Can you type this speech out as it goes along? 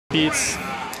beats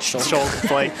Shulk.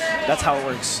 Like that's how it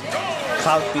works.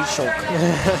 Cloud beats Shulk.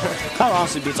 Cloud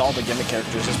honestly beats all the gimmick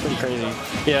characters. It's pretty crazy.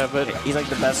 Yeah, but he's like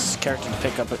the best character to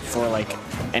pick up for like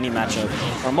any matchup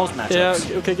or most matchups.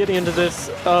 Yeah. Okay, getting into this,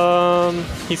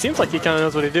 he seems like he kind of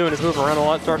knows what he's doing. He's moving around a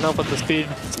lot, starting off with the speed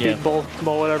ball,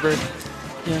 whatever.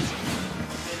 Yeah.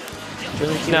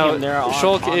 Really now,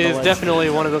 Shulk is definitely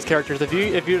one of those characters. If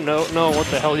you know what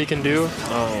the hell he can do,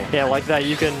 yeah, like that,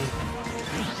 you can.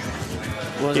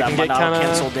 What was that? Get kind of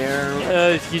canceled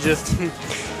there. He just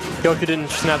Goku didn't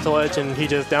snap the ledge and he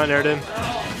just down aired him.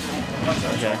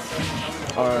 Okay.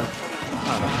 Or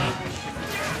I don't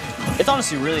know. It's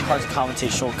honestly really hard to commentate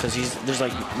Shulk because there's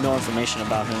like no information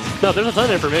about him. No, there's a ton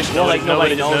of information. No, like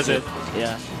nobody knows it.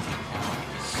 Yeah.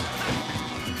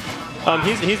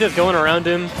 He's just going around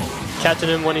him, catching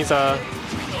him when he's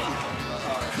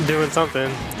doing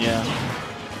something. Yeah.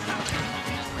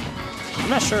 I'm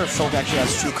not sure if Shulk actually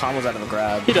has true combos out of a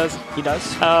grab. He does. He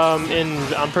does?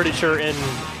 I'm pretty sure in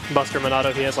Buster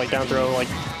Monado he has like down throw, like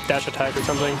dash attack or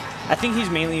something. I think he's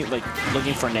mainly like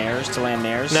looking for nairs to land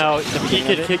nairs. No, he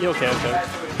could okay.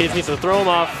 He just needs to throw him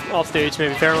off stage,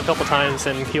 maybe fair him a couple times,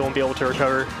 and he won't be able to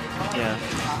recover. Yeah.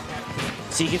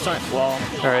 See, he keeps trying. Well,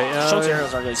 all right. Shulk's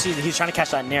arrows are good. See, he's trying to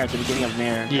catch that nair at the beginning of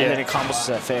nair, and then it combos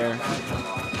to that fair.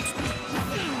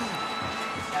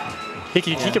 He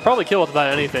could probably kill with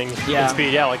about anything in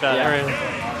speed, like that. Yeah.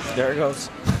 Right. There it goes.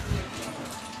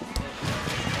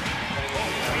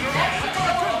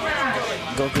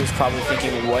 Goku's probably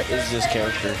thinking, what is this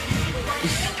character?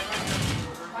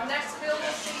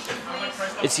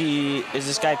 Is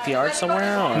this guy PR'd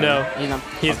somewhere? Or? No,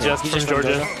 he's just from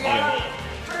Georgia. Okay.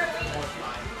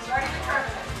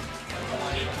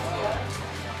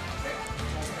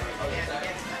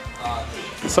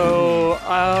 So,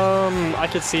 I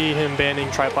could see him banning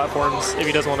tri-platforms if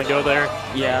he doesn't want to go there.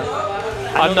 Yeah.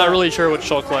 I'm not really sure what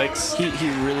Shulk likes. He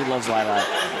really loves Lilac.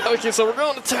 Okay, so we're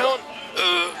going to town.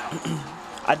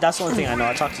 That's the only thing I know.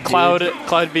 I talked to Cloud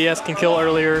BS can kill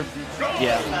earlier.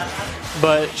 Yeah.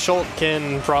 But Shulk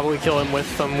can probably kill him with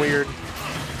some weird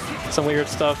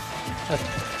stuff.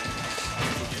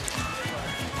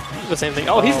 The same thing.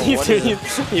 Oh,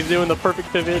 he's doing the perfect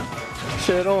pivot.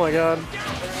 Shit, oh my god.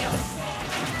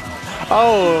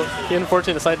 Oh, he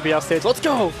unfortunately decided to be off stage. Let's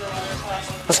go!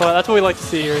 That's what we like to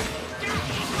see here.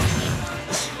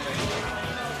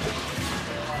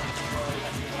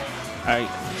 Alright.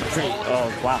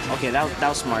 Oh, wow. Okay, that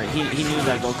was smart. He knew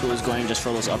that Goku was going just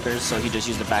for those up airs, so he just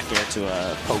used the back air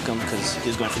to poke him because he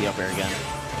was going for the up air again.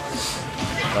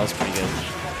 That was pretty good.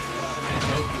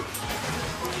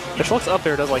 The Shulk's up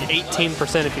air does like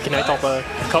 18% if you connect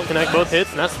both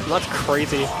hits, and that's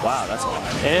crazy. Wow, that's a lot.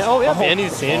 And, and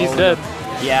he's dead.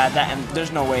 Yeah, and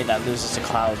there's no way that loses to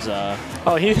Cloud's down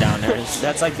there.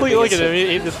 That's like the look at him,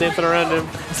 he's just dancing around him.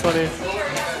 It's funny.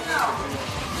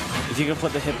 If you could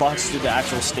put the hitbox through the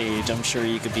actual stage, I'm sure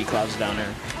you could beat Cloud's down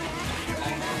there.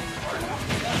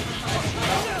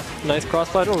 Nice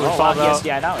crossfire. Oh, wow, yes,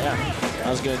 yeah, that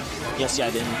was good. Yes, yeah,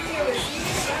 I didn't.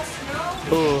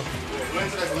 Ooh.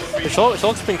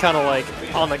 Shulk's been kind of like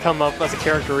on the come up as a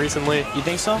character recently. You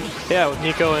think so? Yeah, with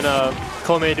Nico and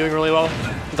Kome doing really well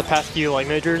the past few like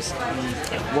majors.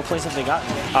 What place have they gotten?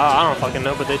 I don't fucking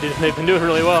know, but they've been doing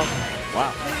really well.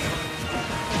 Wow.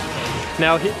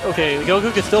 Now,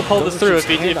 Goku could still pull this through if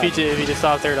he just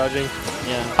stops air dodging.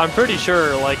 Yeah. I'm pretty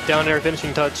sure like down air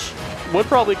finishing touch would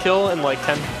probably kill in like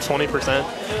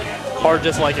 10-20%, or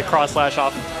just like a cross slash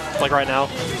off like right now.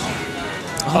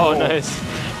 Oh, nice.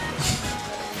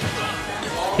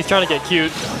 He's trying to get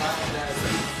cute.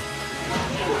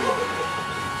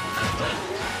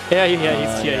 Yeah, he's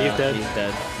dead. He's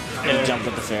dead. Yeah. He jumped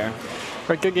at the fair.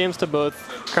 Right, good games to both.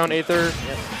 CrownAether,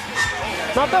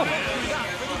 not bad.